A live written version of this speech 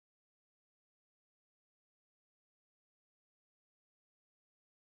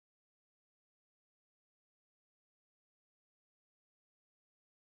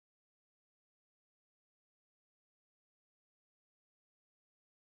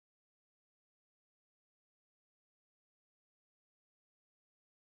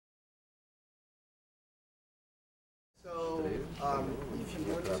So, if you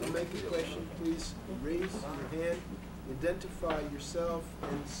want to make a question, please raise your hand, identify yourself,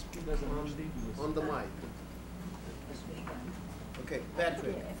 and speak on the mic. Okay,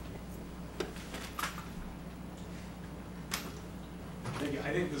 Patrick. Thank you.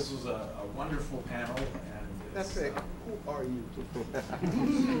 I think this was a wonderful panel. And Patrick, who are you?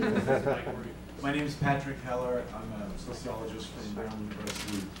 My name is Patrick Heller. I'm a sociologist from Brown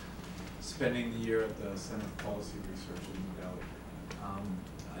University, spending the year at the Center for Policy Research in New Delhi.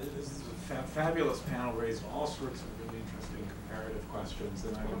 This is a fabulous panel, raised all sorts of really interesting comparative questions,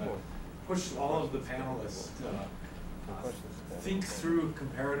 and I'm going to push all of the panelists to think through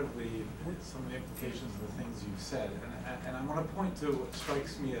comparatively some of the implications of the things you've said. And I want to point to what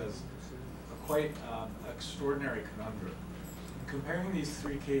strikes me as a quite extraordinary conundrum. Comparing these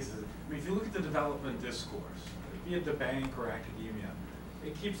three cases, I mean, if you look at the development discourse, be it the bank or academia,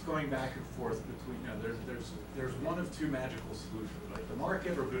 it keeps going back and forth between, you know, there's one of two magical solutions, like the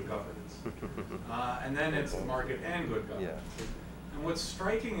market or good governance. And then it's the market and good governance. Yeah. And what's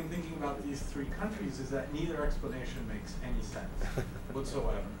striking in thinking about these three countries is that neither explanation makes any sense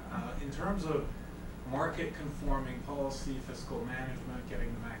whatsoever. In terms of market-conforming policy, fiscal management,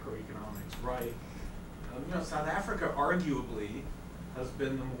 getting the macroeconomics right, you know, South Africa arguably has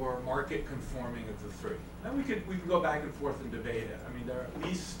been the more market-conforming of the three. Now we can go back and forth and debate it. I mean, they're at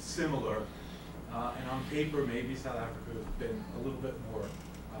least similar, and on paper maybe South Africa has been a little bit more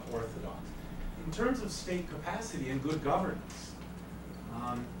orthodox. In terms of state capacity and good governance,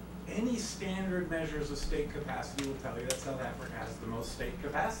 any standard measures of state capacity will tell you that South Africa has the most state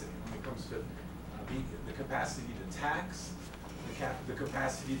capacity when it comes to the capacity to tax, the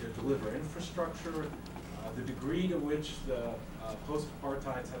capacity to deliver infrastructure, the degree to which the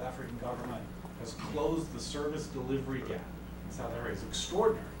post-apartheid South African government has closed the service delivery gap in South Africa is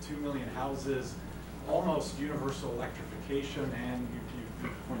extraordinary. 2 million houses, almost universal electrification, and you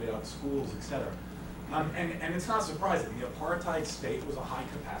pointed out schools, et cetera. And it's not surprising. The apartheid state was a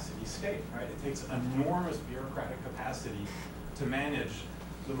high-capacity state, right? It takes enormous bureaucratic capacity to manage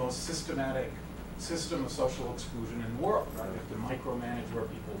the most systematic system of social exclusion in the world, right? You have to micromanage where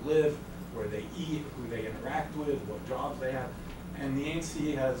people live, where they eat, who they interact with, what jobs they have. And the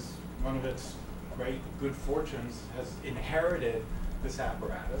ANC has, one of its great good fortunes, has inherited this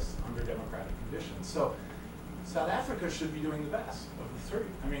apparatus under democratic conditions. So South Africa should be doing the best of the three.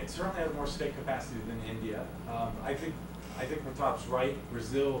 I mean, it certainly has more state capacity than India. I think Pratap's right.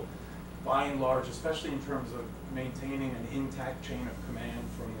 Brazil, by and large, especially in terms of maintaining an intact chain of command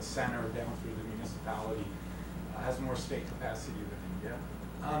from the center down through the municipality, has more state capacity than India.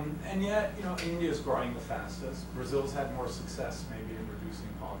 And yet, you know, India is growing the fastest. Brazil's had more success maybe in reducing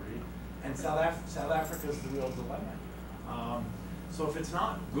poverty. And South Africa is the real dilemma. So if it's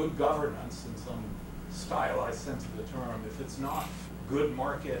not good governance in some stylized sense of the term, if it's not good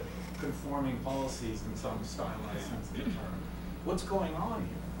market conforming policies in some stylized sense of the term, what's going on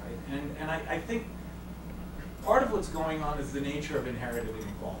here, right? And I think part of what's going on is the nature of inherited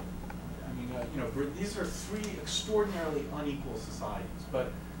inequality. I mean, you know, these are three extraordinarily unequal societies,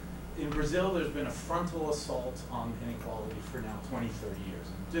 but in Brazil there's been a frontal assault on inequality for now 20, 30 years,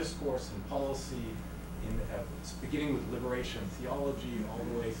 in discourse and policy, beginning with liberation theology all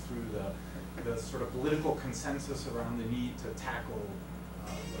the way through the sort of political consensus around the need to tackle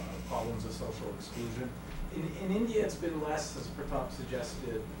problems of social exclusion. In India, it's been less, as Pratap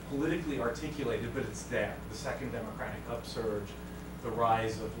suggested, politically articulated, but it's there. The second democratic upsurge, the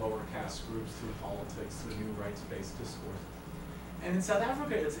rise of lower caste groups through politics, through new rights-based discourse. And in South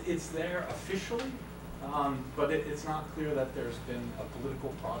Africa, it's there officially, but it's not clear that there's been a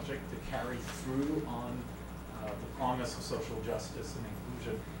political project to carry through on the promise of social justice and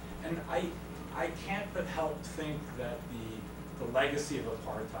inclusion. And I can't but help think that the legacy of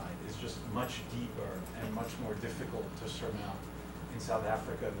apartheid is just much deeper and much more difficult to surmount in South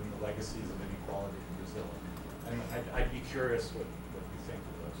Africa than the legacies of inequality in Brazil. And I'd be curious what you think of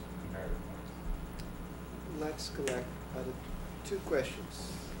those comparative points. Let's collect two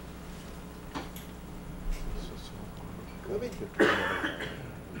questions.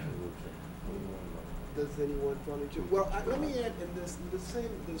 Does anyone volunteer? Well, let me add in this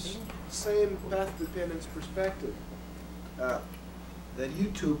same path-dependence perspective that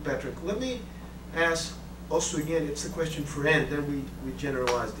you took, Patrick. Let me ask also again. It's a question for Anne. Then we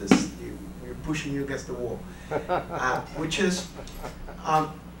generalize this. We're pushing you against the wall, which is. I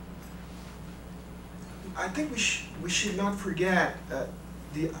think we should not forget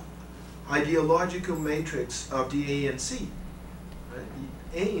the ideological matrix of the ANC.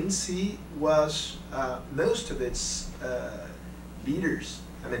 The ANC was, most of its leaders,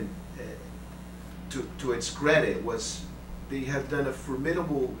 I mean, to its credit, was they have done a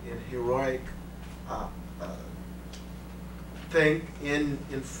formidable and heroic thing in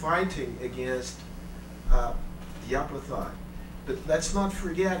fighting against the apartheid. But let's not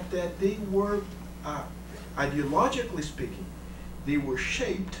forget that they were, ideologically speaking, they were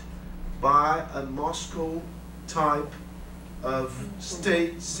shaped by a Moscow type of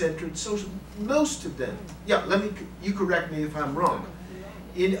state-centered social. Most of them. Yeah, you correct me if I'm wrong.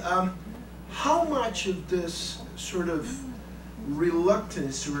 How much of this sort of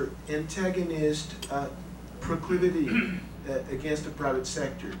reluctance or antagonist proclivity against the private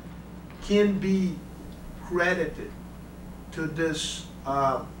sector can be credited to this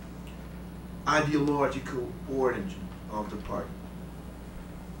ideological origin of the party?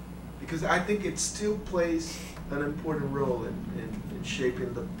 Because I think it still plays an important role in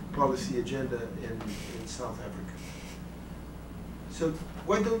shaping the policy agenda in South Africa. So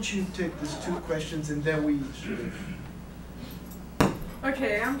why don't you take these two questions and then we sort of...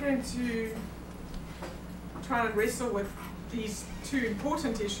 Okay, I'm going to try and wrestle with these two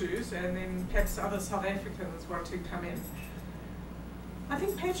important issues, and then perhaps other South Africans want to come in. I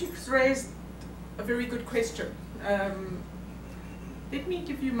think Patrick's raised a very good question. Let me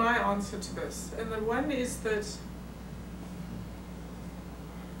give you my answer to this. And the one is that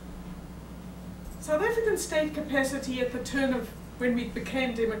South African state capacity at the turn of when we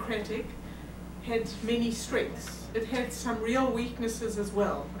became democratic had many strengths. It had some real weaknesses as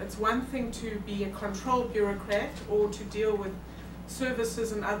well. It's one thing to be a control bureaucrat or to deal with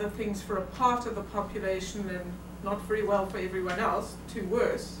services and other things for a part of the population and not very well for everyone else, to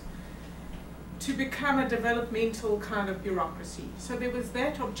worse, to become a developmental kind of bureaucracy. So there was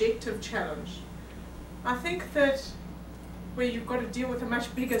that objective challenge. I think that where you've got to deal with a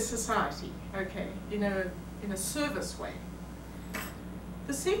much bigger society, okay, in a service way.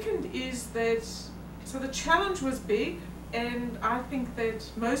 The second is that, so the challenge was big, and I think that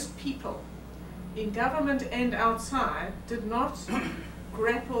most people in government and outside did not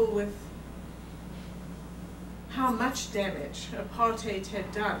grapple with how much damage apartheid had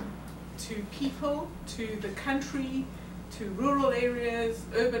done to people, to the country, to rural areas,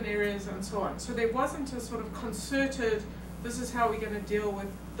 urban areas, and so on. So there wasn't a sort of concerted, this is how we're going to deal with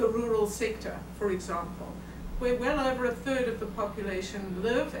the rural sector, for example, where well over a third of the population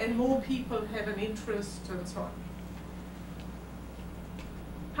live and more people have an interest and so on.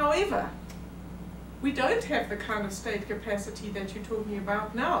 However, we don't have the kind of state capacity that you're talking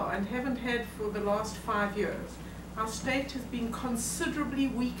about now and haven't had for the last 5 years. Our state has been considerably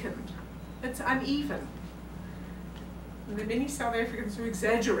weakened. It's uneven. And there are many South Africans who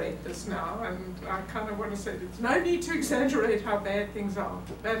exaggerate this now, and I kind of want to say there's no need to exaggerate how bad things are,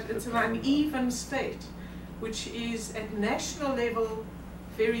 but it's an uneven state, which is at national level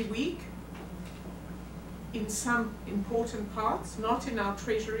very weak in some important parts, not in our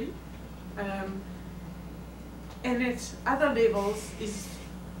treasury, and at other levels is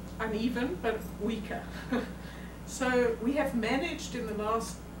uneven but weaker. So we have managed in the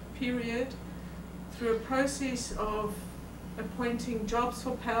last period through a process of appointing jobs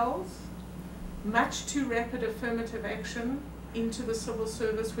for pals, much too rapid affirmative action into the civil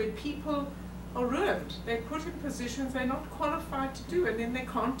service where people are ruined. They're put in positions they're not qualified to do, and then they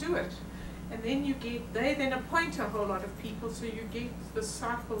can't do it. And then they then appoint a whole lot of people, so you get the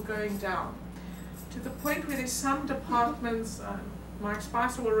cycle going down. To the point where there's some departments, Mike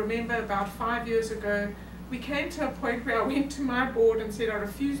Spicer will remember about 5 years ago, we came to a point where I went to my board and said I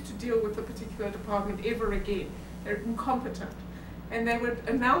refuse to deal with a particular department ever again. They're incompetent. And they were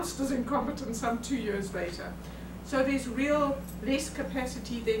announced as incompetent some 2 years later. So there's less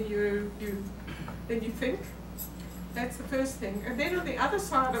capacity than you think. That's the first thing. And then on the other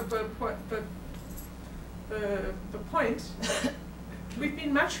side of the point, we've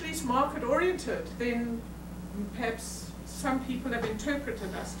been much less market oriented than perhaps some people have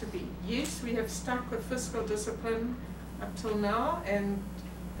interpreted us to be. Yes, we have stuck with fiscal discipline up till now, and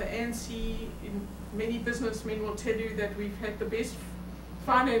the ANC, many businessmen will tell you that we've had the best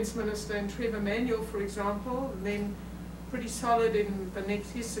finance minister in Trevor Manuel, for example, and then pretty solid in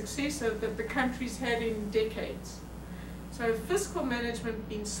his successor that the country's had in decades. So fiscal management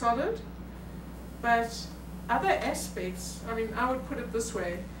been solid, but other aspects, I mean, I would put it this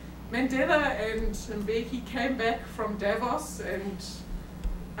way, Mandela and Mbeki came back from Davos and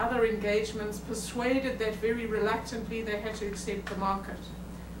other engagements persuaded that very reluctantly they had to accept the market.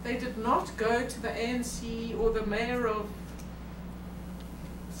 They did not go to the ANC or the mayor of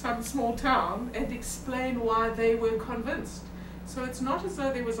some small town and explain why they were convinced. So it's not as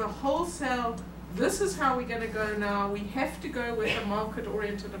though there was a wholesale, this is how we're going to go now, we have to go with a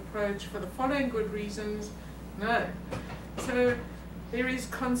market-oriented approach for the following good reasons. No. So there is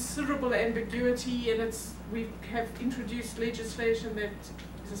considerable ambiguity, and we have introduced legislation that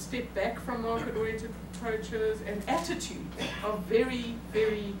is a step back from market-oriented approaches, and attitudes are very,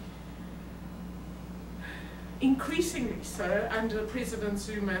 very increasingly so under President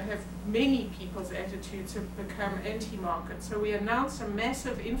Zuma. Have many people's attitudes have become anti-market. So we announced a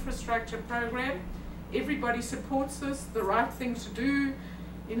massive infrastructure program. Everybody supports this, the right thing to do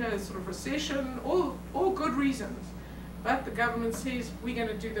in a sort of recession, all good reasons. But the government says we're going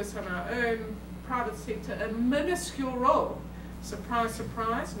to do this on our own. Private sector, a minuscule role. Surprise,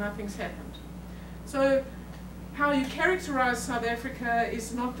 surprise, nothing's happened. So how you characterize South Africa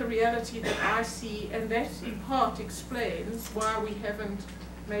is not the reality that I see, and that in part explains why we haven't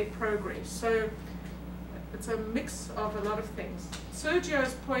made progress. So it's a mix of a lot of things.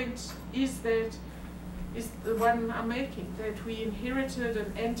 Sergio's point is the one I'm making, that we inherited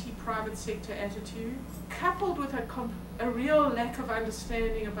an anti-private sector attitude, coupled with a real lack of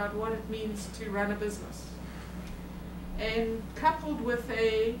understanding about what it means to run a business, and coupled with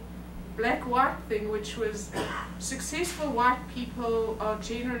a black-white thing, which was successful white people are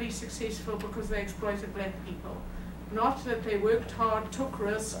generally successful because they exploited black people, not that they worked hard, took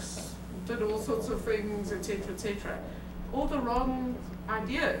risks, did all sorts of things, etc., etc. All the wrong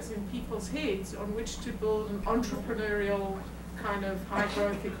ideas in people's heads on which to build an entrepreneurial kind of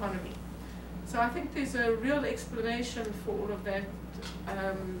high-growth economy. So I think there's a real explanation for all of that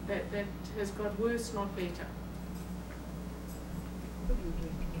that has got worse, not better. Can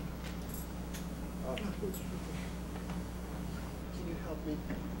you help me?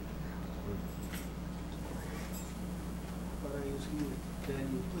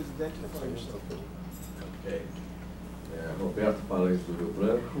 Daniel, please identify yourself. Ok. Roberto Palanhos do Rio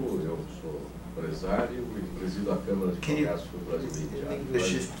Branco, eu sou empresário e presido a Câmara de Comércio do Brasil India.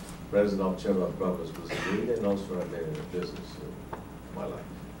 President of Chamber of Commerce Brasileira, and also I made a business in my life.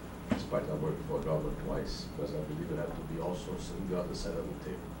 Despite I worked for government twice, because I believe you have to be also on the other side of the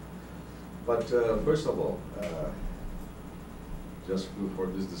table. But first of all, just for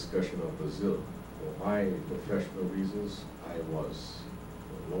this discussion of Brazil, for my professional reasons, I was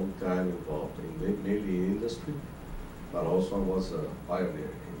a long time involved in mainly in industry, but also I was a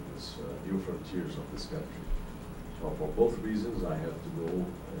pioneer in this new frontiers of this country. So for both reasons, I have to go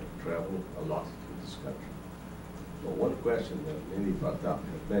travel a lot to this country. So one question that many Pratap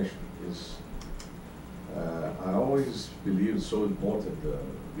have mentioned is, I always believe it's so important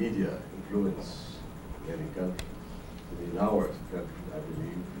media influence in any country. In our country, I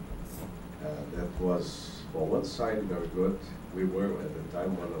believe that was, for one side, very good. We were at the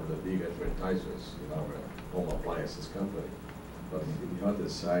time one of the big advertisers in our home appliances company. But on the other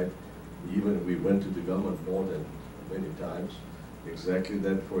side, even we went to the government more than many times. Exactly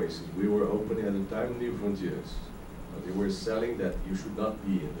that, for instance, we were opening at the time new frontiers. But they were selling that you should not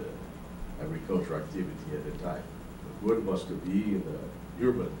be in the agricultural activity at the time. The good was to be in the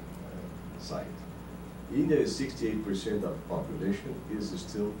urban side. India is 68% of population, is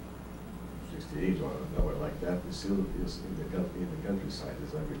still 68 or nowhere like that, is still is in the countryside,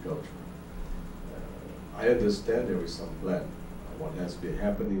 is agriculture. I understand there is some plan. What has been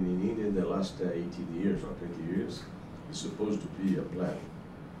happening in India in the last 18 years or 20 years is supposed to be a plan,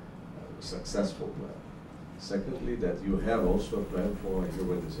 a successful plan. Secondly, that you have also a plan for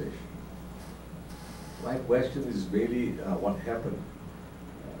urbanization. My question is mainly what happened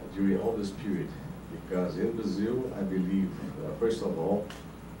during all this period, because in Brazil, I believe, first of all,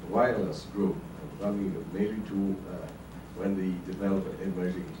 violence grew, coming mainly to when the development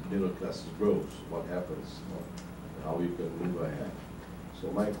emerging middle classes grows, what happens, how you can move ahead.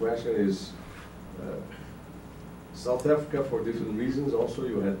 So my question is, South Africa, for different reasons, also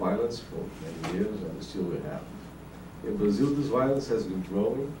you had violence for many years, and still we have. In Brazil, this violence has been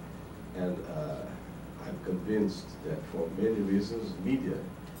growing, and I'm convinced that for many reasons, media,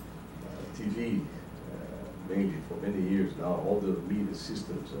 TV, mainly for many years now, all the media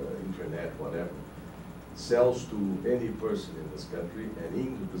systems, internet, whatever, sells to any person in this country, and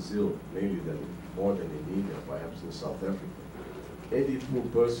in Brazil, mainly more than in India, perhaps in South Africa. Any poor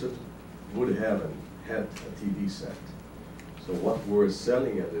person would have had a TV set. So what we're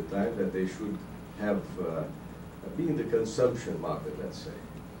selling at the time that they should have be in the consumption market, let's say.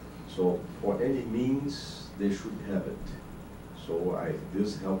 So for any means, they should have it. So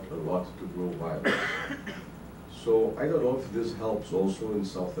this helped a lot to grow violence. So I don't know if this helps also in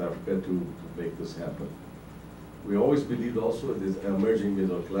South Africa to make this happen. We always believed also this emerging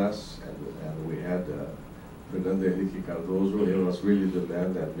middle class, and we had Fernando Henrique Cardoso. He was really the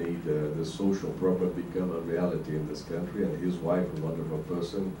man that made the social program become a reality in this country, and his wife, a wonderful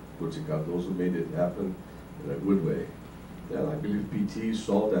person, Ruti Cardoso, made it happen in a good way. And I believe PT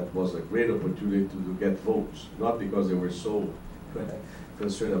saw that was a great opportunity to get votes, not because they were so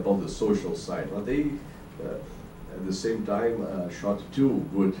concerned about the social side, but they, at the same time, shot two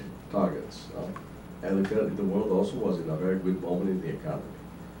good targets. And the world also was in a very good moment in the economy.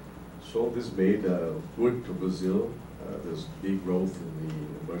 So this made good to Brazil. There's big growth in the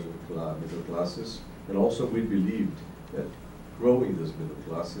emerging middle classes. And also we believed that growing these middle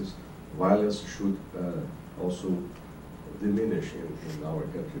classes, violence should also diminish in our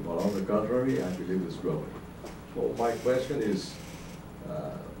country. But on the contrary, I believe it's growing. So my question is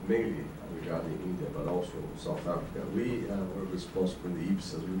mainly regarding India, but also South Africa. We were responsible in the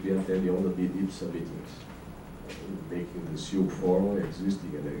IPSAs. We'll be attending all the IPSA meetings, making the CO forum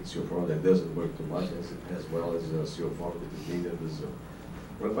existing, and the CO forum that doesn't work too much, as well as the CO forum between India and Brazil.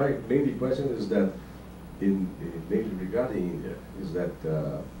 But my main question is that, mainly regarding India, is that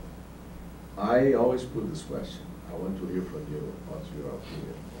I always put this question. I want to hear from you what's your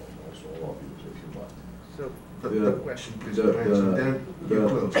opinion, also all of you, if you want. So the question, please, then you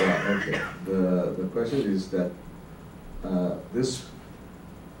close. Okay. The question is that this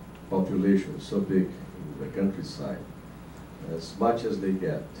population is so big in the countryside, as much as they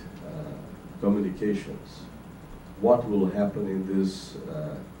get communications, what will happen in this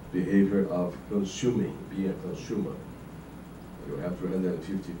behavior of consuming, being a consumer? You have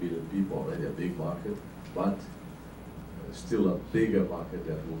 350 billion people, already a big market, but still a bigger market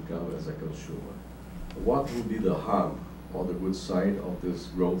that will come as a consumer. What will be the harm or the good side of this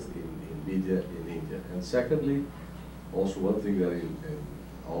growth in media in India? And secondly, also one thing that in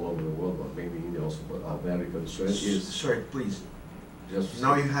all over the world, but mainly India also, but are very concerned is... Sorry, please. Just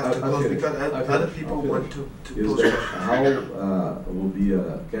now you have to close because other people want to is that how will be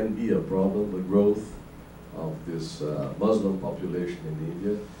can be a problem, the growth of this Muslim population in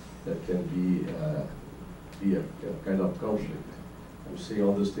India that can be a kind of conflict. I'm saying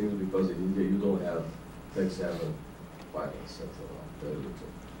all these things because in India you don't have sex-having violence at all. Very little.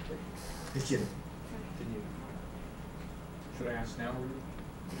 Thank you. Should I ask now?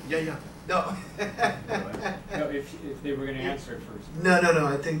 Yeah. No. No, if they were going to answer it first. No.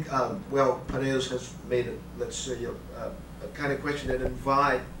 I think, well, Paneos has made it, let's say, a kind of question that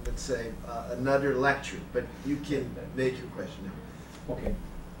invite, let's say, another lecture, but you can make your question now. Okay.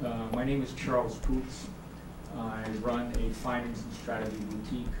 My name is Charles Poots. I run a finance and strategy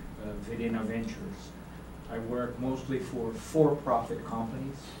boutique, Videna Ventures. I work mostly for-profit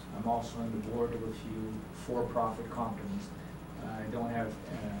companies. I'm also on the board of a few for-profit companies. I don't have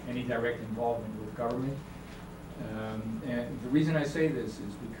any direct involvement with government. And the reason I say this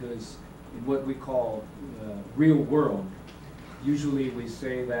is because in what we call real world, usually we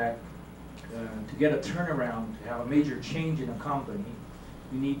say that to get a turnaround, to have a major change in a company,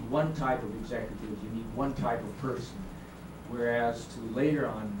 you need one type of executive, you need one type of person. Whereas to later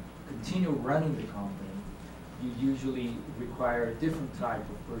on continue running the company, you usually require a different type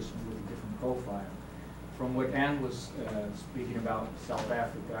of person with a different profile. From what Anne was speaking about South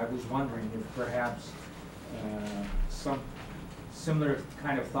Africa, I was wondering if perhaps some similar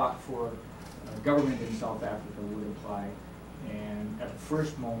kind of thought for government in South Africa would apply. And at the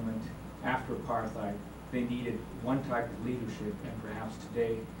first moment, after apartheid, they needed one type of leadership, and perhaps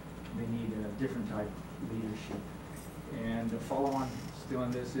today they need a different type of leadership. And the follow-on still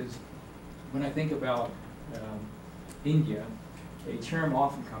on this is, when I think about India, a term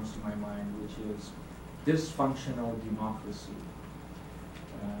often comes to my mind, which is dysfunctional democracy.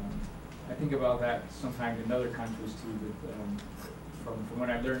 I think about that sometimes in other countries too, but from what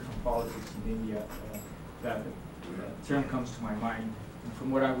I learned from politics in India, that term comes to my mind. And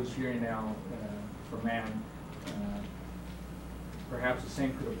from what I was hearing now from Anne, perhaps the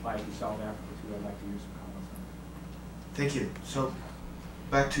same could apply to South Africa too. I'd like to hear some comments on that. Thank you. So,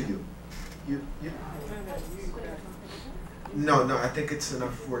 back to you. No, I think it's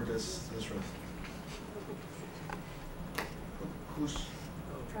enough for this round. Who's?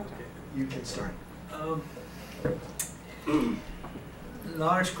 Okay. You can start.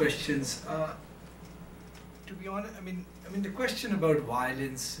 Large questions. To be honest, I mean, the question about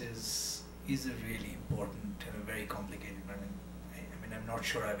violence is a really important and a very complicated one. I mean, I'm not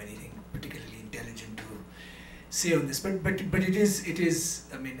sure I have anything particularly intelligent to say on this, but it is.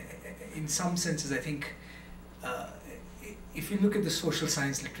 I mean, in some senses, I think if you look at the social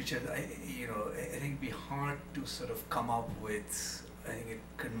science literature, I think it'd be hard to sort of come up with, I think,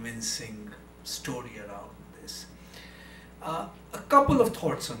 a convincing story around this. A couple of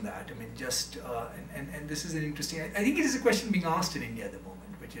thoughts on that. I mean, just and this is an interesting. I think it is a question being asked in India at the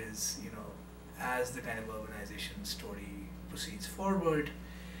moment, which is, as the kind of urbanization story proceeds forward,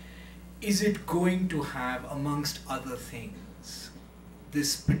 is it going to have, amongst other things,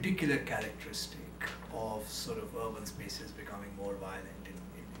 this particular characteristic of sort of urban spaces becoming more violent in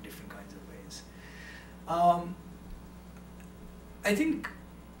different kinds of ways? I think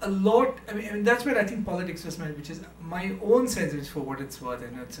a lot, I mean that's where I think politics was meant, which is my own sense, which for what it's worth,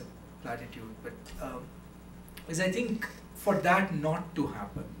 I know it's a platitude, but is I think for that not to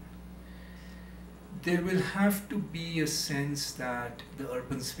happen, there will have to be a sense that the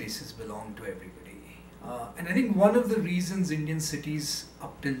urban spaces belong to everybody. And I think one of the reasons Indian cities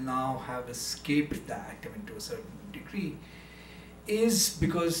up till now have escaped that, I mean to a certain degree, is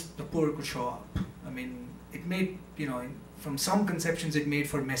because the poor could show up. I mean, it made, you know, from some conceptions it made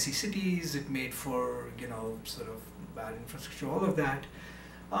for messy cities, it made for, you know, sort of bad infrastructure, all of that.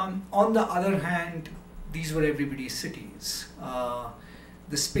 On the other hand, these were everybody's cities.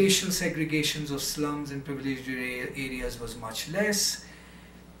 The spatial segregations of slums and privileged areas was much less.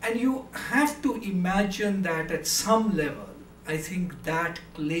 And you have to imagine that at some level, I think that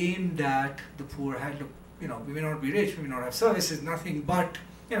claim that the poor had, you know, we may not be rich, we may not have services, nothing, but,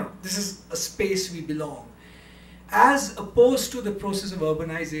 you know, this is a space we belong. As opposed to the process of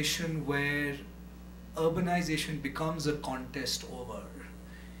urbanization, where urbanization becomes a contest over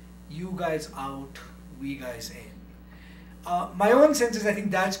you guys out, we guys in. My own sense is I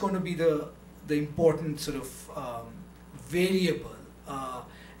think that's going to be the important sort of variable,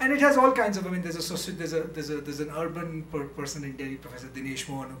 and it has all kinds of. I mean, there's an urban person in Delhi, Professor Dinesh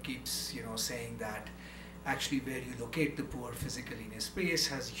Mohan, who keeps saying that actually where you locate the poor physically in a space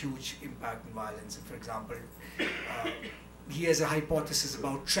has huge impact on violence. For example, he has a hypothesis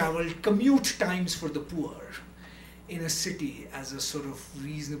about commute times for the poor in a city as a sort of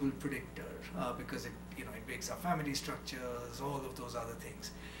reasonable predictor, because it breaks up family structures, all of those other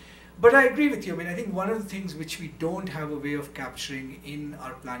things. But I agree with you. I mean, I think one of the things which we don't have a way of capturing in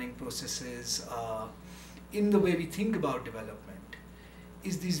our planning processes, in the way we think about development,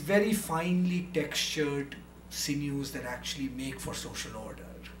 is these very finely textured sinews that actually make for social order.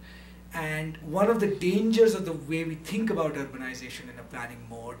 And one of the dangers of the way we think about urbanization in a planning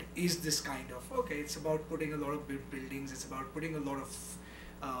mode is this kind of, okay, it's about putting a lot of buildings, it's about putting a lot of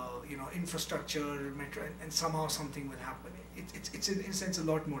infrastructure, metro, and somehow something will happen. It's in a sense a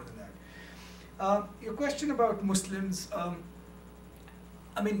lot more than that. Your question about Muslims,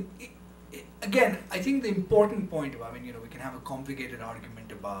 I mean, again, I think the important point about, we can have a complicated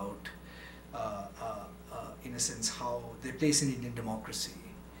argument about, in a sense, how they place in Indian democracy.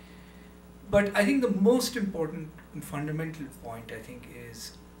 But I think the most important and fundamental point, I think,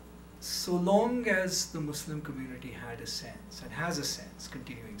 is so long as the Muslim community had a sense, and has a sense,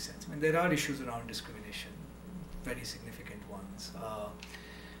 continuing sense. I mean, there are issues around discrimination, very significant ones.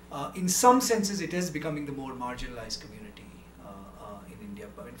 In some senses, it is becoming the more marginalized community in India.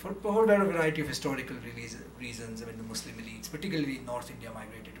 I mean, for a whole variety of historical reasons, I mean, the Muslim elites, particularly in North India,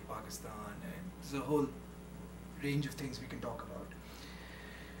 migrated to Pakistan, and there's a whole range of things we can talk about.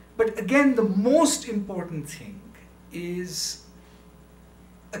 But again, the most important thing is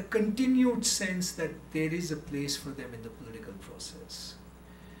a continued sense that there is a place for them in the political process.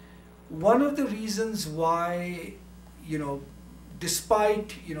 One of the reasons why,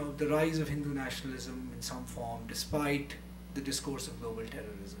 despite, the rise of Hindu nationalism in some form, despite the discourse of global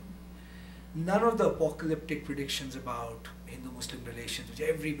terrorism, none of the apocalyptic predictions about Hindu-Muslim relations, which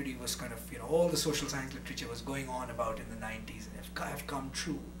everybody was kind of, all the social science literature was going on about in the 90s and have come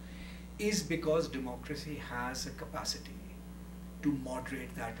true, is because democracy has a capacity to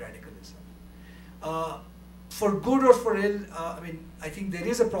moderate that radicalism. For good or for ill, I think there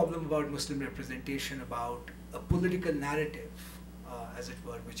is a problem about Muslim representation, about a political narrative, as it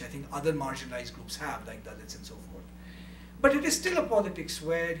were, which I think other marginalized groups have, like Dalits and so forth. But it is still a politics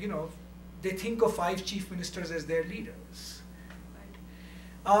where, they think of 5 chief ministers as their leaders.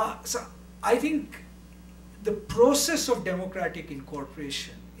 Right? So I think the process of democratic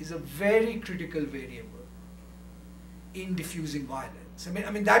incorporation is a very critical variable in diffusing violence.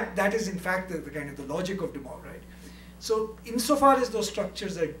 I mean that is in fact the kind of the logic of democracy, right? So insofar as those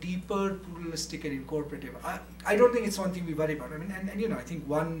structures are deeper, pluralistic, and incorporative, I don't think it's one thing we worry about. I mean, and I think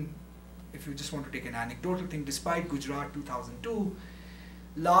one, if you just want to take an anecdotal thing, despite Gujarat 2002,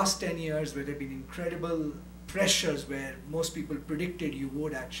 last 10 years where there have been incredible pressures where most people predicted you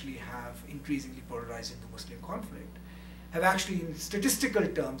would actually have increasingly polarized Hindu-Muslim conflict, have actually, in statistical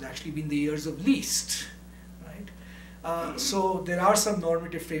terms, actually been the years of least, right? So there are some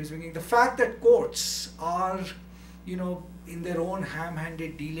normative frames, meaning the fact that courts are, in their own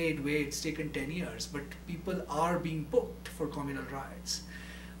ham-handed, delayed way, it's taken 10 years, but people are being booked for communal riots,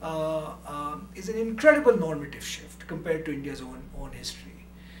 is an incredible normative shift compared to India's own history.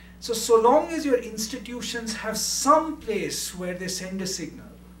 So long as your institutions have some place where they send a signal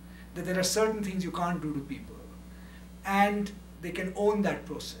that there are certain things you can't do to people, and they can own that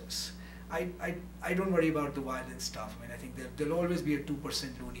process, I don't worry about the violent stuff. I mean, I think there'll always be a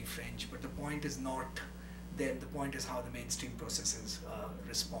 2% loony fringe, but the point is not them. The point is how the mainstream processes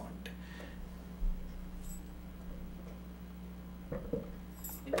respond.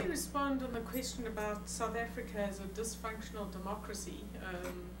 Let me respond on the question about South Africa as a dysfunctional democracy.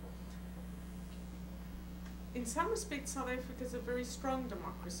 In some respects, South Africa is a very strong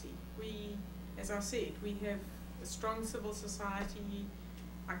democracy. We, as I said, we have a strong civil society.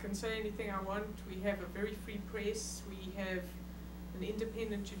 I can say anything I want. We have a very free press. We have an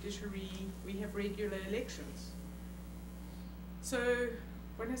independent judiciary. We have regular elections. So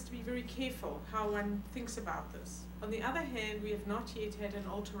one has to be very careful how one thinks about this. On the other hand, we have not yet had an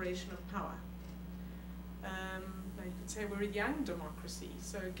alteration of power. You could say we're a young democracy,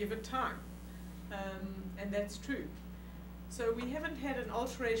 so give it time. And that's true. So we haven't had an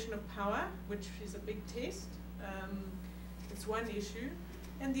alteration of power, which is a big test. It's one issue.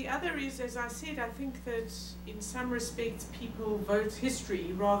 And the other is, as I said, I think that in some respects people vote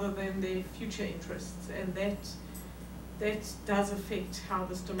history rather than their future interests, and that does affect how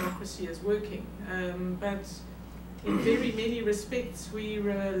this democracy is working. But in very many respects, we're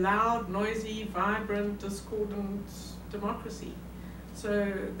a loud, noisy, vibrant, discordant democracy.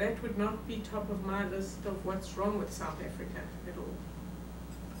 So that would not be top of my list of what's wrong with South Africa at all.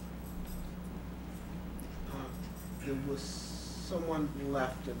 There was someone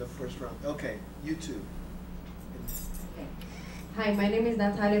left in the first round. Okay, you two. Okay. Hi, my name is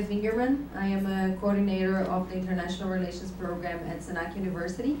Natalia Fingerman. I am a coordinator of the International Relations Program at Senac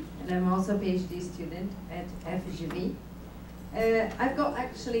University, and I'm also a PhD student at FGV. I've got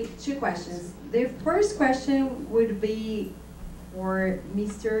actually two questions. The first question would be for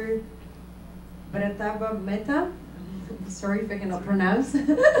Mr. Brataba Mehta. Sorry if I cannot pronounce.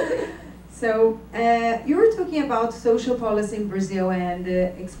 So, you were talking about social policy in Brazil and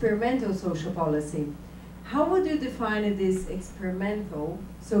experimental social policy. How would you define this experimental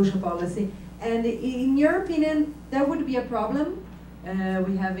social policy? And in your opinion, that would be a problem,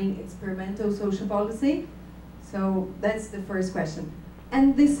 we having experimental social policy? So that's the first question.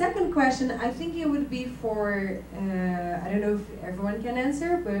 And the second question, I think it would be for, I don't know if everyone can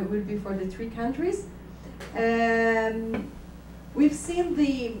answer, but it would be for the three countries. We've seen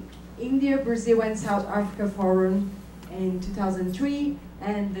the India, Brazil, and South Africa Forum in 2003,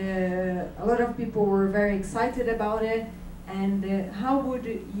 and a lot of people were very excited about it. And how would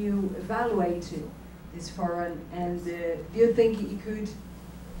you evaluate this forum? And do you think it could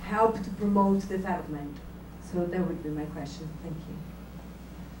help to promote development? So that would be my question. Thank you.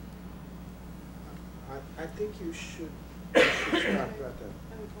 I think you should start right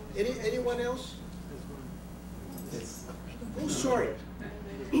there. Anyone else? Yes. Oh, sorry.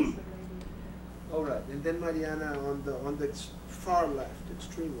 All right, and then Mariana on the far left,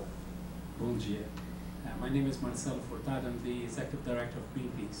 extreme left. Bom dia. My name is Marcelo Furtado. I'm the Executive Director of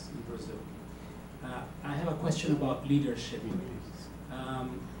Greenpeace in Brazil. I have a question about leadership.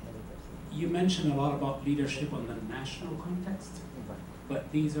 You mentioned a lot about leadership on the national context,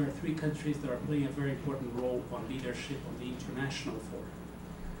 but these are three countries that are playing a very important role on leadership on the international forum.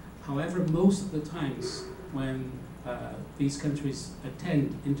 However, most of the times when these countries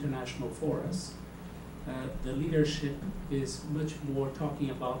attend international forums, the leadership is much more talking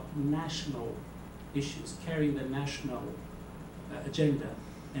about national issues, carrying the national agenda,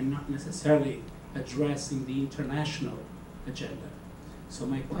 and not necessarily addressing the international agenda. So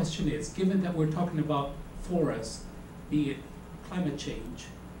my question is, given that we're talking about forums, be it climate change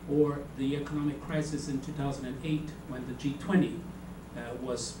or the economic crisis in 2008 when the G20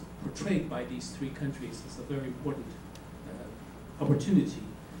 was portrayed by these three countries as a very important opportunity.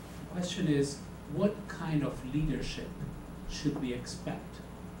 The question is, what kind of leadership should we expect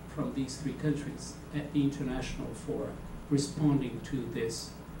from these three countries at the international forum responding to this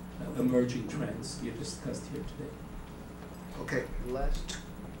emerging trends you discussed here today? Okay, last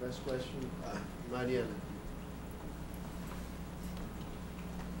question, Mariana.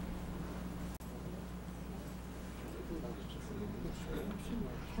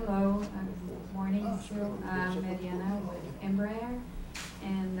 Hello, good morning still. I'm Mariana with Embraer.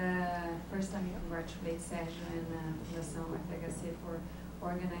 And first let me congratulate Sergio and Fundação FHC for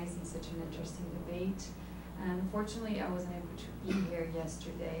organizing such an interesting debate. Unfortunately, I wasn't able to be here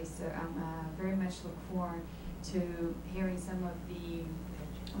yesterday, so I'm very much look forward to hearing some of the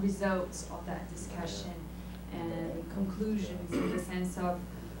results of that discussion and conclusions in the sense of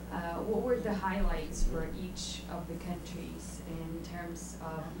What were the highlights for each of the countries in terms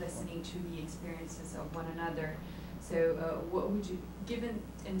of listening to the experiences of one another? So what would you, given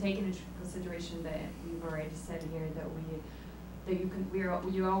and taking into consideration that we've already said here that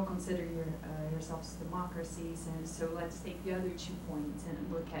you all consider yourselves democracies, and so let's take the other 2 points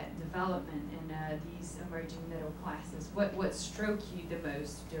and look at development and these emerging middle classes. What struck you the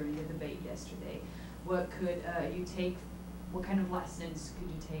most during the debate yesterday? What could you take? What kind of lessons could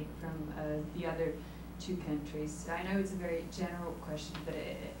you take from the other 2 countries? I know it's a very general question, but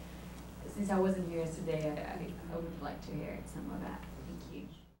since I wasn't here yesterday, I would like to hear some of that. Thank you.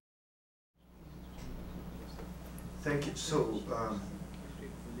 Thank you. So,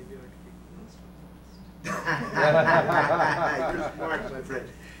 you're smart, my friend.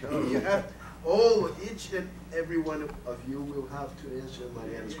 You have each and every one of you will have to answer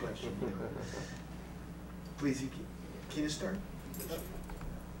Mariana's question. Please, can you start?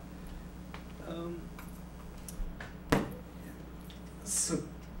 So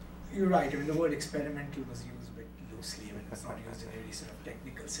you're right. I mean, the word experimental was used a bit loosely. I mean, it's not used in any sort of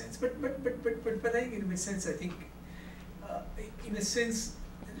technical sense. But I think in a sense, in a sense,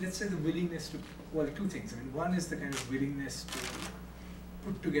 let's say the willingness to, well, 2 things. I mean, one is the kind of willingness to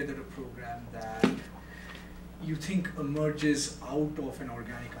put together a program that you think emerges out of an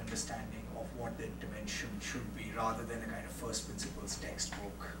organic understanding of what the intervention should be, rather than a kind of first principles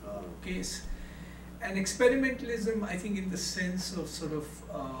textbook case. And experimentalism, I think, in the sense of sort of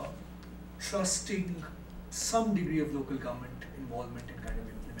trusting some degree of local government involvement in kind of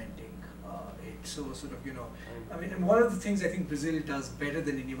implementing it. So sort of, I mean, and one of the things I think Brazil does better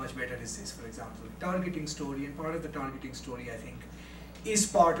than India, much better, is this, for example, targeting story. And part of the targeting story, I think, is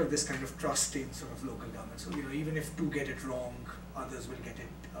part of this kind of trusting sort of local government. So, even if 2 get it wrong, others will get it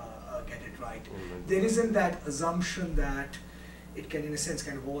right. There isn't that assumption that it can, in a sense,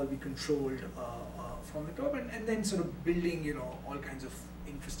 kind of all be controlled from the top, and then sort of building, all kinds of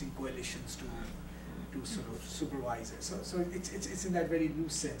interesting coalitions to sort of supervise it. So it's in that very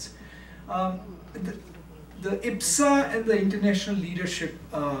loose sense. The IPSA and the international leadership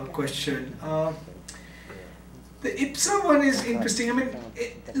question. The IPSA one is interesting. I mean,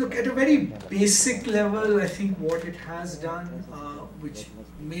 look, at a very basic level, I think what it has done, which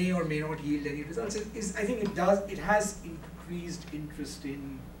may or may not yield any results, is I think it has increased interest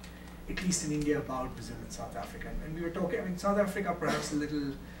in, at least in India, about Brazil and South Africa. And we were talking, I mean, South Africa perhaps a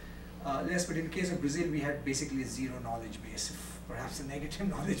little less, but in the case of Brazil, we had basically a zero knowledge base, perhaps a negative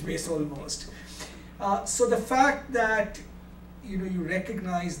knowledge base almost. So the fact that you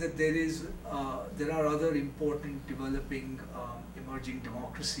recognize that there are other important developing emerging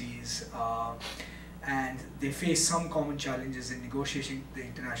democracies, and they face some common challenges in negotiating the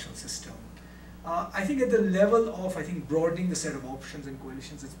international system. I think at the level of broadening the set of options and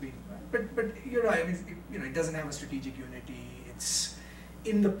coalitions, it's been. But you're right. I mean, it doesn't have a strategic unity. It's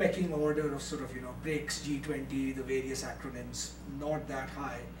in the pecking order of sort of BRICS, G20, the various acronyms, not that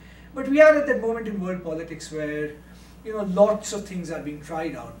high. But we are at that moment in world politics where lots of things are being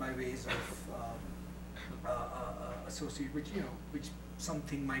tried out by ways of associate, which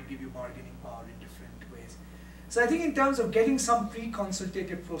something might give you bargaining power in different ways. So I think in terms of getting some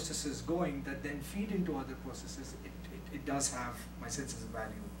pre-consultative processes going that then feed into other processes, it does have, my sense, as a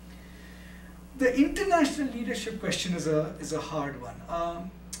value. The international leadership question is a hard one.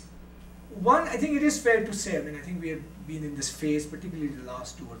 One, I think it is fair to say, I mean, I think we have been in this phase, particularly the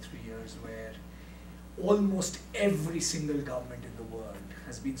last 2 or 3 years, where almost every single government in the world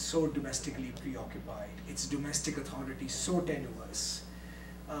has been so domestically preoccupied, its domestic authority so tenuous,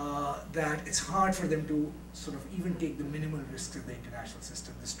 that it's hard for them to sort of even take the minimal risks in the international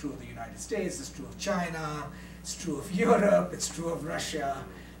system. It's true of the United States, it's true of China, it's true of Europe, it's true of Russia.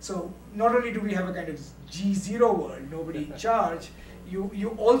 So not only do we have a kind of G0 world, nobody in charge,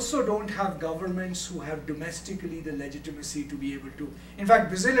 you also don't have governments who have domestically the legitimacy to be able to. In fact,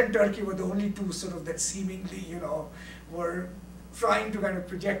 Brazil and Turkey were the only 2 sort of that seemingly, were trying to kind of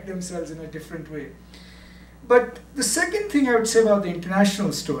project themselves in a different way. But the second thing I would say about the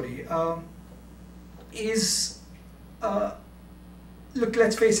international story is, look,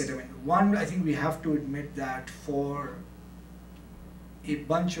 let's face it, I mean, one, I think we have to admit that for a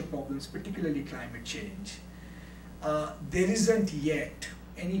bunch of problems, particularly climate change, there isn't yet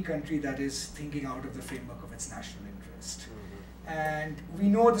any country that is thinking out of the framework of its national interest. And we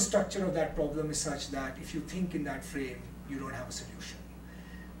know the structure of that problem is such that if you think in that frame, you don't have a solution.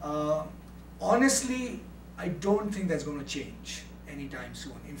 Honestly, I don't think that's going to change anytime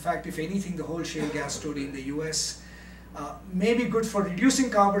soon. In fact, if anything, the whole shale gas story in the US may be good for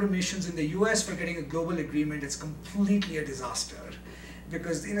reducing carbon emissions in the US, for getting a global agreement. It's completely a disaster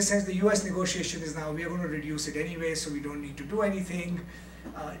because in a sense the US negotiation is now we are going to reduce it anyway, so we don't need to do anything.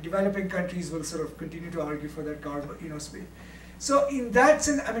 Developing countries will sort of continue to argue for that carbon, space. So in that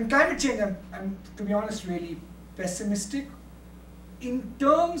sense, I mean, climate change, I'm to be honest, really pessimistic in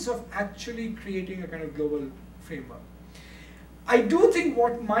terms of actually creating a kind of global framework. I do think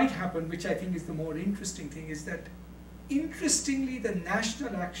what might happen, which I think is the more interesting thing, is that interestingly the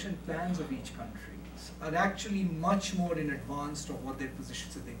national action plans of each country are actually much more in advance of what their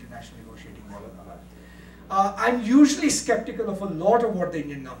positions at the international negotiating level are. I'm usually skeptical of a lot of what the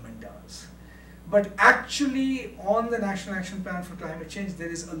Indian government does. But actually, on the National Action Plan for Climate Change, there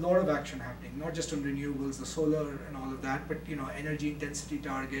is a lot of action happening, not just on renewables, the solar and all of that, but energy intensity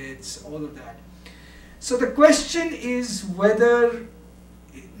targets, all of that. So the question is whether,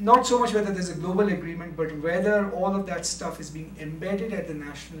 not so much whether there's a global agreement, but whether all of that stuff is being embedded at the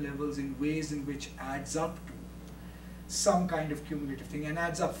national levels in ways in which adds up to some kind of cumulative thing and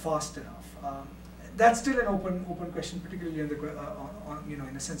adds up fast enough. That's still an open question, particularly in the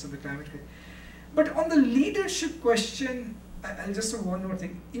in a sense of the climate change. But on the leadership question, I'll just say one more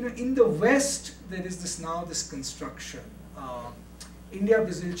thing. In the West, there is this construction. India,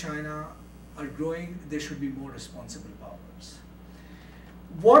 Brazil, China are growing. There should be more responsible powers.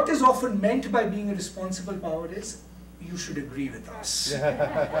 What is often meant by being a responsible power is you should agree with us.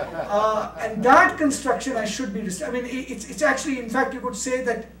 And that construction, it's actually, in fact, you could say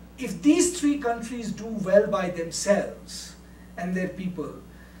that if these three countries do well by themselves and their people,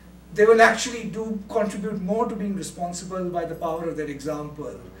 they will actually contribute more to being responsible by the power of their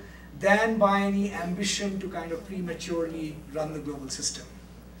example than by any ambition to kind of prematurely run the global system.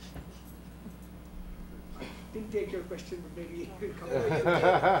 I didn't take your question, but maybe you could come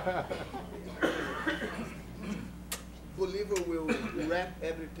back. Bolivar will wrap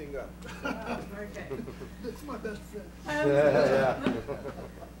everything up. Okay. That's my best friend.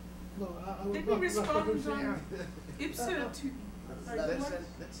 No, I Let me respond on IPSA to...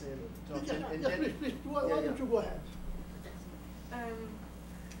 Let's talk. Please, why don't you go ahead?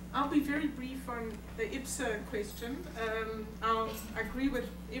 I'll be very brief on the IPSA question. I'll agree with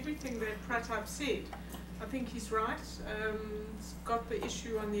everything that Pratap said. I think he's right. He's got the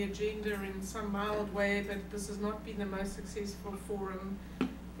issue on the agenda in some mild way, but this has not been the most successful forum.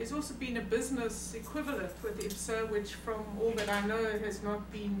 There's also been a business equivalent with IPSA, which from all that I know has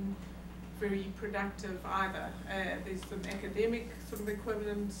not been very productive either. There's an academic sort of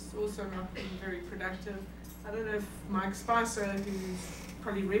equivalent, also not been very productive. I don't know if Mike Spicer, who's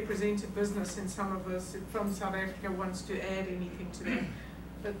probably represented business in some of us from South Africa, wants to add anything to that.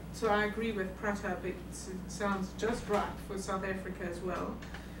 But so I agree with Pratap, it sounds just right for South Africa as well.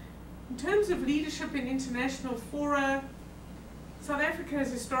 In terms of leadership in international fora, South Africa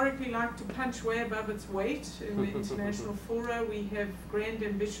has historically liked to punch way above its weight in the international fora. We have grand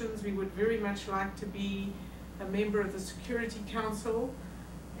ambitions. We would very much like to be a member of the Security Council,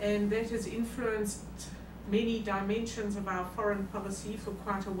 and that has influenced many dimensions of our foreign policy for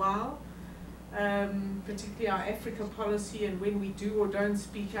quite a while, particularly our Africa policy and when we do or don't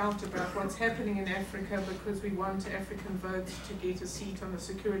speak out about what's happening in Africa because we want African votes to get a seat on the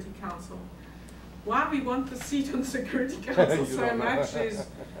Security Council. Why we want the seat on the Security Council so much is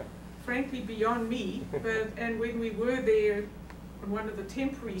frankly beyond me, and when we were there on one of the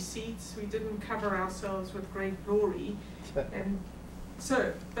temporary seats, we didn't cover ourselves with great glory. And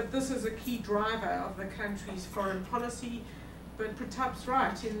so, but this is a key driver of the country's foreign policy. But Pratap's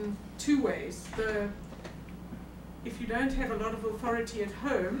right in two ways. If you don't have a lot of authority at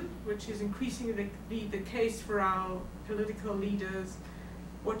home, which is increasingly the case for our political leaders,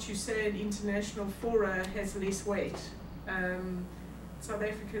 what you say in international fora has less weight. South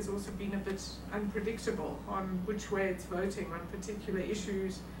Africa has also been a bit unpredictable on which way it's voting on particular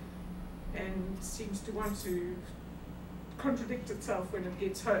issues and seems to want to contradict itself when it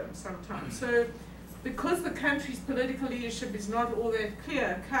gets home sometimes. So because the country's political leadership is not all that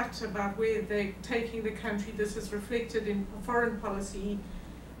clear-cut about where they're taking the country, this is reflected in foreign policy,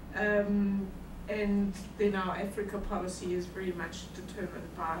 and then our Africa policy is very much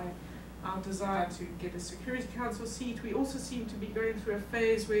determined by our desire to get a Security Council seat. We also seem to be going through a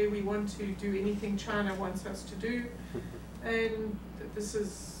phase where we want to do anything China wants us to do, and this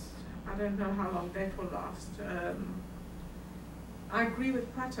is, I don't know how long that will last. I agree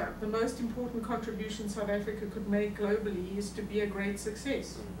with Pratap. The most important contribution South Africa could make globally is to be a great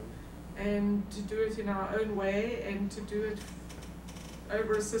success, and to do it in our own way and to do it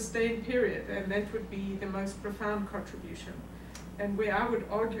over a sustained period, and that would be the most profound contribution. And where I would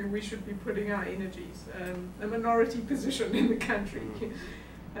argue we should be putting our energies, a minority position in the country.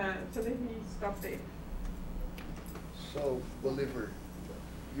 So let me stop there. So, Bolivar,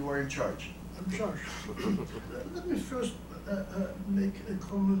 You are in charge. I'm sorry. Let me first make a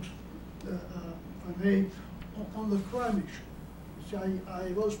comment, if I may, on the crime issue. See,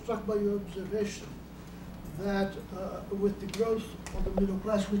 I was struck by your observation that with the growth of the middle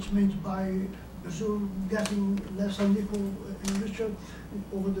class, which means by Brazil getting less unequal and richer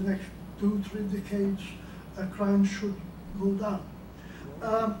over the next 2-3 decades, crime should go down.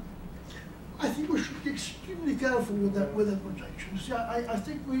 I think we should be extremely careful with that projection. See, I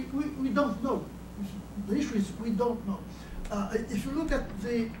think we don't know. The issue is we don't know. If you look at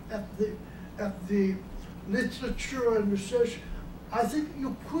the literature and research, I think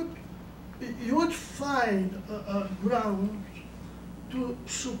you would find grounds to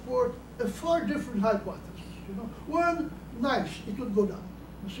support a far different hypothesis. You know, one, nice, it would go down.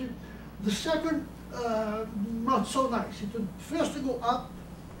 You see, the second, not so nice. It would first go up.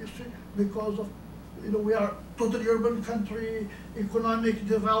 You see, because of, we are totally urban country, economic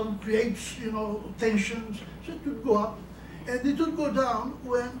development creates, tensions, so it would go up. And it would go down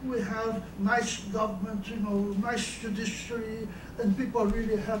when we have nice government, nice judiciary, and people are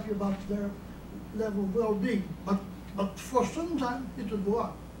really happy about their level of well-being. But for some time, it would go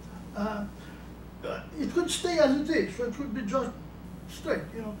up. It could stay as it is, so it would be just straight,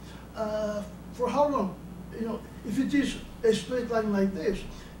 for how long? If it is a straight line like this,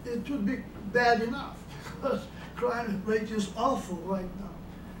 it would be bad enough, because crime rate is awful right now.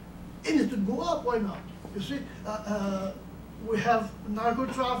 And it would go up, why not? You see, we have narco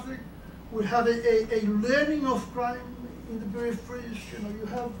traffic, we have a learning of crime in the peripheries. You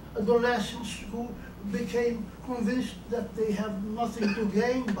have adolescents who became convinced that they have nothing to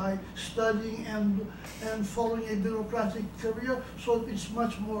gain by studying and following a bureaucratic career, so it's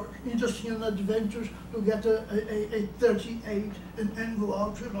much more interesting and adventurous to get a 38 and go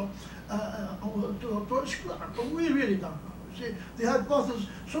out, to a school. But we really don't know. See, the hypothesis,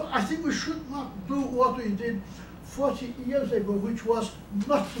 so I think we should not do what we did 40 years ago, which was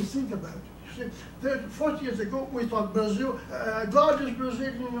not to think about it. See, 40 years ago, we thought Brazil, God is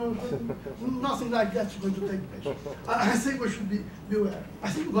Brazilian, nothing like that's going to take place. I think we should be aware. I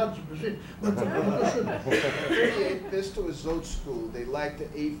think God is Brazilian, but we shouldn't. 38 pistol is old school. They like the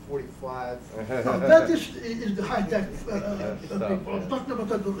 845. That is the high-tech people. I'm talking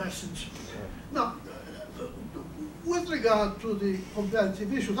about adolescents. Now, with regard to the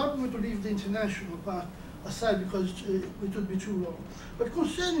comparative issues, I'm going to leave the international part aside because it would be too long. But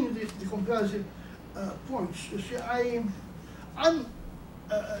concerning the comparative points, you see, I'm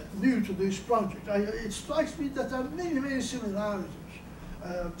new to this project. It strikes me that there are many, many similarities.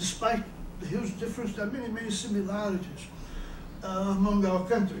 Despite the huge difference, there are many, many similarities among our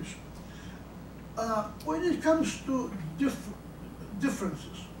countries. When it comes to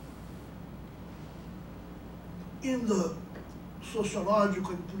differences in the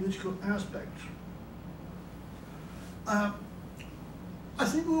sociological and political aspects, I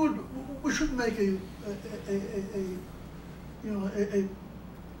think we should make a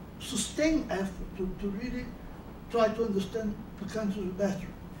sustained effort to really try to understand the countries better.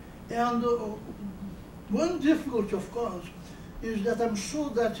 And one difficulty, of course, is that I'm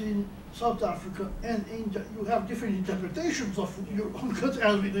sure that in South Africa and India you have different interpretations of your own country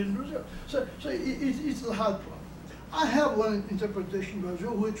as we do in Brazil. So it's a hard problem. I have one interpretation in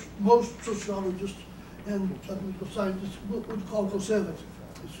Brazil which most sociologists and political scientists would call conservative.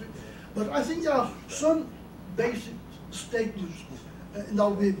 You see? But I think there are some basic statements, and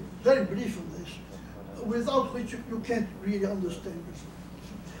I'll be very brief on this, without which you can't really understand this.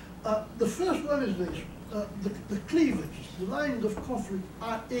 The first one is this. The cleavages, the lines of conflict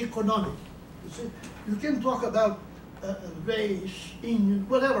are economic. You see, you can talk about race, Indian,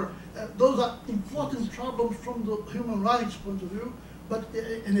 whatever. Those are important problems from the human rights point of view, but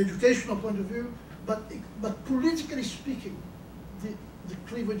an educational point of view. But politically speaking, the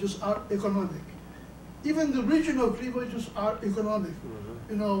cleavages are economic. Even the regional cleavages are economic.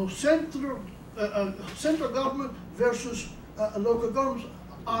 Central government versus local governments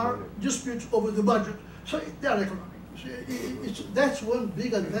are disputes over the budget. So they are economic. See, that's one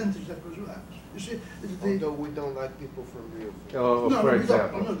big advantage that Brazil has. You see, although we don't like people from Rio. Oh, no, for we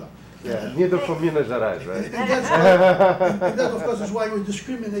example. don't. Yeah, neither from Minas Gerais, right? And that, of course, is why we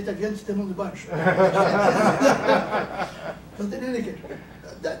discriminate against them on the bunch. But in any case,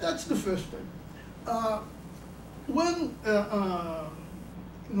 that's the first thing. One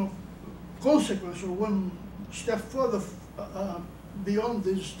consequence, or one step further beyond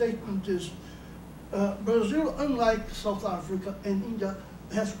this statement is Brazil, unlike South Africa and India,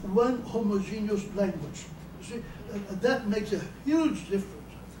 has one homogeneous language. You see, that makes a huge difference.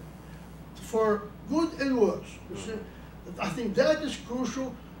 For good and worse, you see, I think that is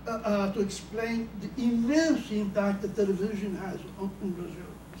crucial to explain the immense impact that television has in Brazil.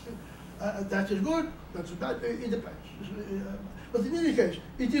 That is good, that's bad, it depends. But in any case,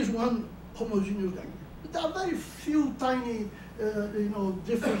 it is one homogeneous language. There are very few tiny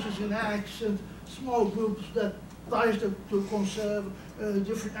differences in accent, small groups that tries to conserve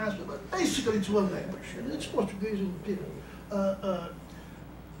different aspects, but basically it's one language. And it's Portuguese in period.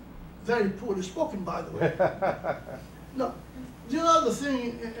 Very poorly spoken, by the way. Now, the other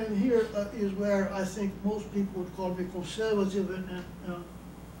thing, and here is where I think most people would call me conservative, and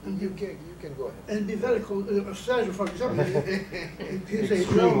You can go ahead. and be very Sergio, for example, he's a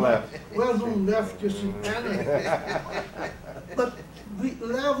Extreme left. well-known leftist in Canada. But the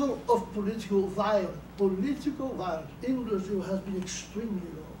level of political violence in Brazil has been extremely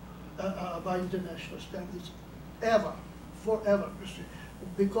low by international standards, forever, you see,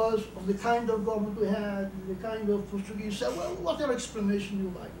 because of the kind of government we had, the kind of Portuguese, well, whatever explanation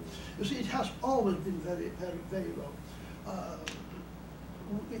you like. You see, it has always been very, very, very low.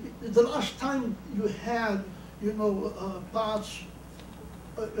 The last time you had, parts,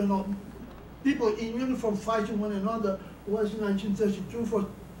 people in uniform fighting one another was in 1932 for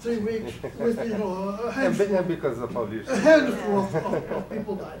 3 weeks with, a handful. And because of police. A handful of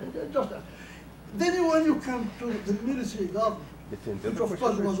people died. Just that. Then when you come to the military government, which of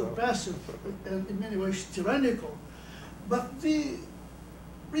course was oppressive and in many ways tyrannical, but the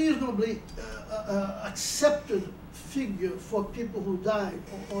reasonably accepted figure for people who died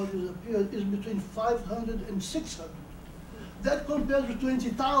or disappeared is between 500 and 600. That compares to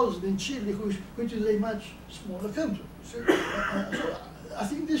 20,000 in Chile, which is a much smaller country. So I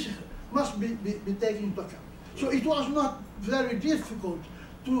think this must be taken into account. So it was not very difficult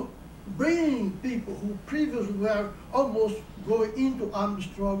to bring people who previously were almost going into armed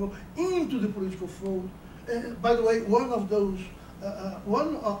struggle into the political fold. By the way, one of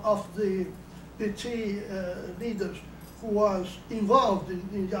the PT leaders who was involved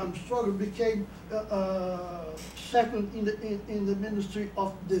in the armed struggle became second in the Ministry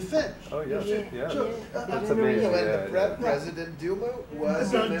of Defense. Oh yeah, yeah. So, That's amazing. And Yeah, President Dilma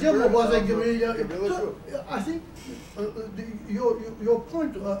was a Dilma member was a of guerrilla. guerrilla So, group. I think your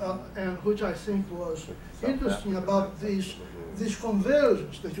point, and which I think was interesting about these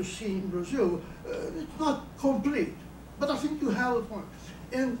conversions that you see in Brazil, it's not complete, but I think you have a point.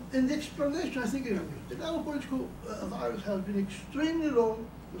 And the explanation, I think, is the level of political violence has been extremely low.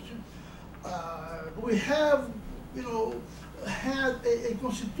 We have, had a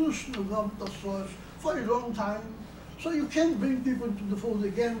constitutional government of sorts for a long time, so you can bring people into the fold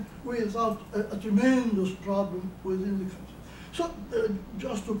again without a tremendous problem within the country. So,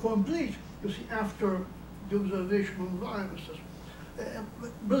 just to complete, you see, after the observation on violence,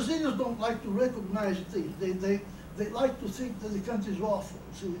 Brazilians don't like to recognize things. They like to think that the country is awful.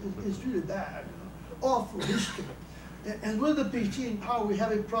 It's really bad, awful history. And with the PT in power, we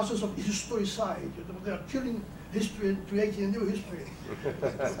have a process of historicide. They are killing history and creating a new history.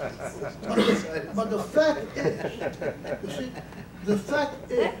 but the fact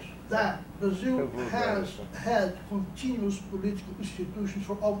is, that Brazil has had continuous political institutions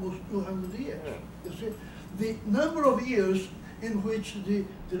for almost 200 years. You see, the number of years in which the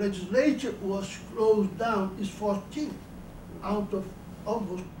legislature was closed down is 14 out of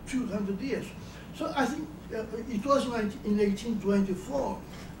almost 200 years. So I think it was in 1824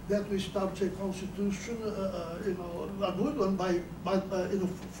 that we established a constitution, a good one by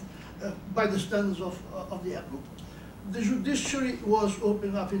the standards of the epoch. The judiciary was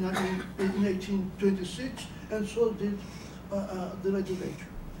opened up in 1826, and so did the legislature.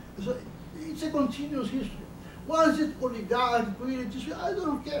 So it's a continuous history. Was it oligarch, I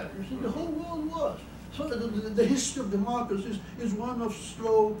don't care. You see, the whole world was. So the history of democracy is one of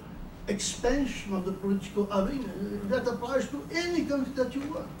slow expansion of the political arena. That applies to any country that you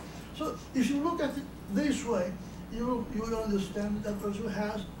want. So if you look at it this way, you will understand that Brazil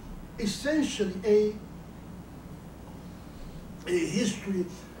has essentially a history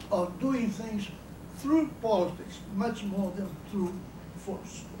of doing things through politics, much more than through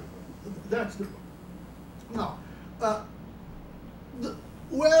force. That's the point. Now,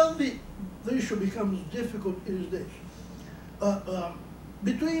 where the issue becomes difficult is this.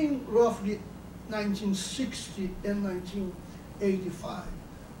 Between roughly 1960 and 1985,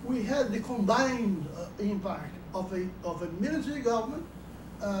 we had the combined impact of a military government,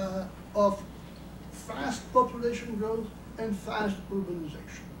 of fast population growth and fast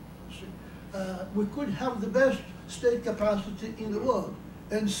urbanization. We could have the best state capacity in the world,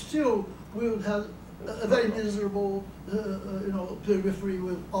 and still we would have a very miserable, periphery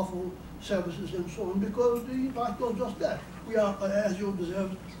with awful services and so on, because the impact was just that. We are, as you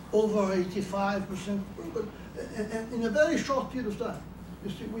observed, over 85% urban, and in a very short period of time. You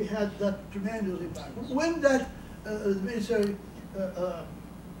see, we had that tremendous impact. When that military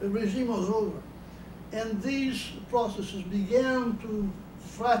regime was over, and these processes began to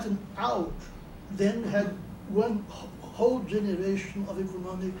flatten out, then had one whole generation of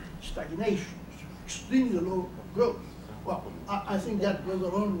economic stagnation, extremely low growth. Well, I think that goes a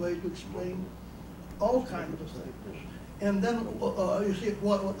long way to explain all kinds of things. And then, you see,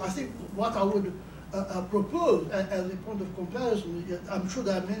 I think what I would propose as a point of comparison, I'm sure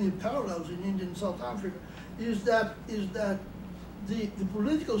there are many parallels in India and South Africa, is that the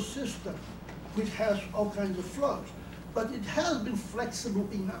political system, which has all kinds of flaws, but it has been flexible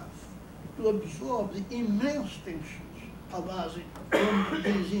enough to absorb the immense tensions arising from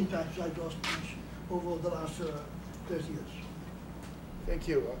these impacts I just mentioned over the last 30 years. Thank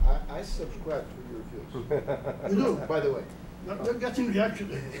you. I subscribe to your views. You do? By the way. You're getting reaction.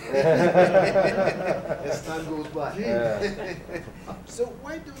 As time goes by. So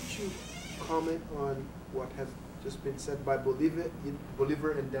why don't you comment on what has just been said by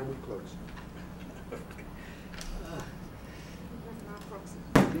Bolivar, and then we close.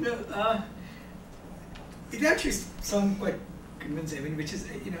 It actually sounds quite convincing. I mean, which is,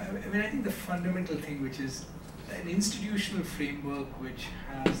 I think the fundamental thing, which is an institutional framework which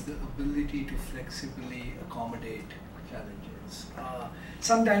has the ability to flexibly accommodate challenges.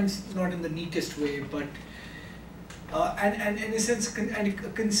 Sometimes not in the neatest way, but and in a sense, a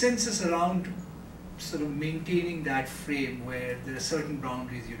consensus around sort of maintaining that frame where there are certain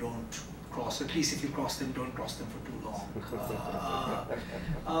boundaries you don't cross. At least if you cross them, don't cross them for too long.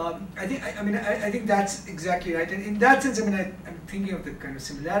 I think that's exactly right. And in that sense, I'm thinking of the kind of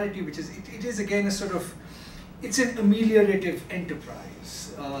similarity, which is it is again a sort of, it's an ameliorative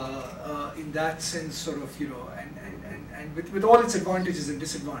enterprise in that sense, sort of, and with all its advantages and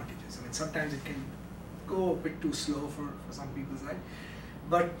disadvantages. I mean, sometimes it can go a bit too slow for some people's life.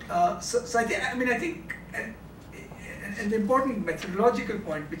 But so I think, and the important methodological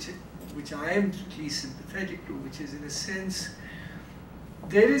point, which I am at least sympathetic to, which is in a sense,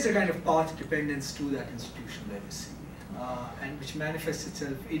 there is a kind of path dependence to that institutional legacy, and which manifests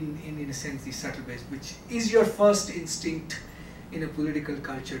itself in a sense these subtle ways, which is your first instinct in a political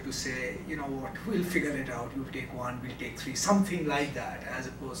culture to say, you know what, we'll figure it out, you'll take one, we'll take three, something like that, as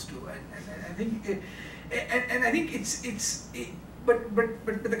opposed to, but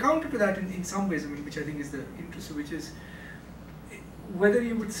the counter to that in some ways, which I think is the interest, which is whether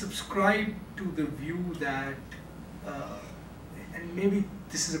you would subscribe to the view that, and maybe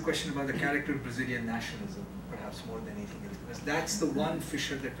this is a question about the character of Brazilian nationalism, perhaps more than anything else, because that's the one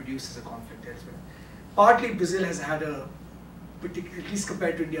fissure that produces a conflict elsewhere. Partly Brazil has had a, at least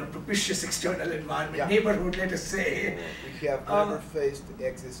compared to India, propitious external environment, neighborhood, let us say. We have never faced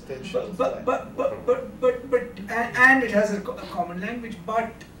existential and it has a common language,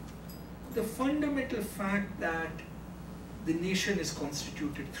 but the fundamental fact that the nation is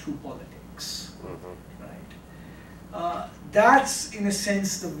constituted through politics, right? That's in a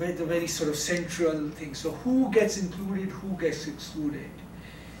sense the very sort of central thing. So who gets included, who gets excluded,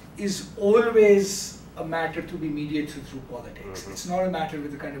 is always a matter to be mediated through politics. It's not a matter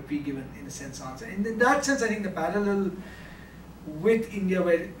with a kind of pre-given, in a sense, answer. And in that sense, I think the parallel with India,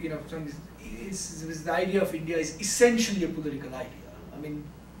 where is the idea of India is essentially a political idea. I mean,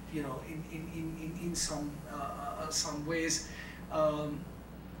 in some ways,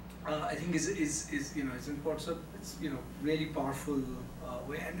 I think is important. So it's really powerful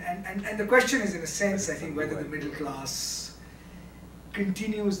way. And the question is, in a sense, I think whether the middle class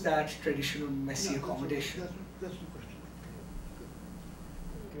continues that traditional messy accommodation. That's the question.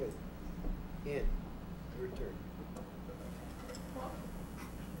 Good. Anne, your turn.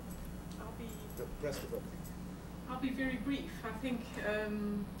 I'll be very brief. I think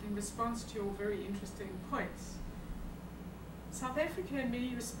in response to your very interesting points, South Africa in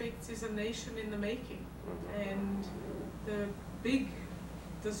many respects is a nation in the making, and the big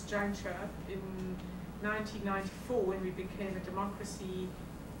disjuncture in 1994, when we became a democracy,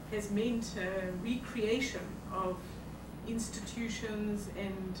 has meant a recreation of institutions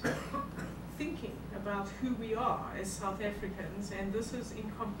and thinking about who we are as South Africans, and this is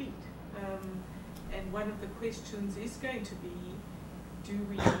incomplete. And one of the questions is going to be,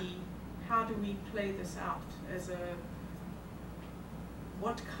 how do we play this out as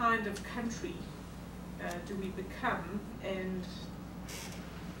what kind of country do we become, and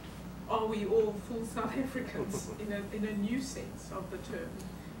are we all full South Africans in a new sense of the term?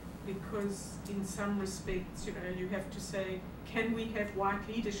 because in some respects, you know, you have to say, can we have white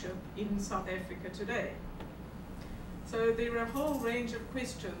leadership in South Africa today? So there are a whole range of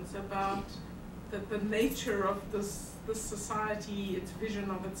questions about the nature of this society, its vision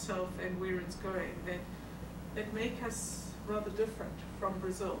of itself, and where it's going that make us rather different from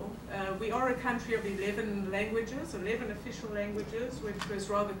Brazil. We are a country of 11 languages, 11 official languages, which was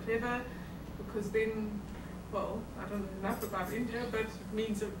rather clever, because then, well, I don't know enough about India, but it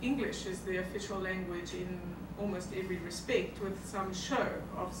means that English is the official language in almost every respect, with some show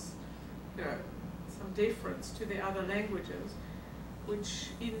of, you know, some deference to the other languages, which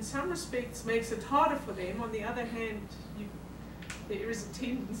in some respects makes it harder for them. On the other hand, there is a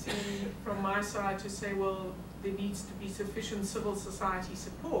tendency from my side to say, well, there needs to be sufficient civil society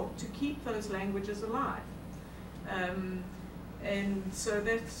support to keep those languages alive. And so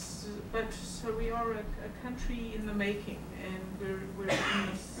that's, so we are a country in the making, and we're in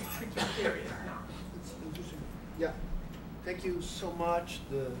this tricky period now. It's interesting. Yeah, thank you so much,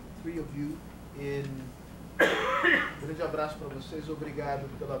 the three of you. Grande abraço para vocês, obrigado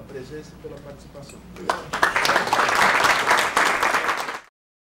pela presença e pela participação.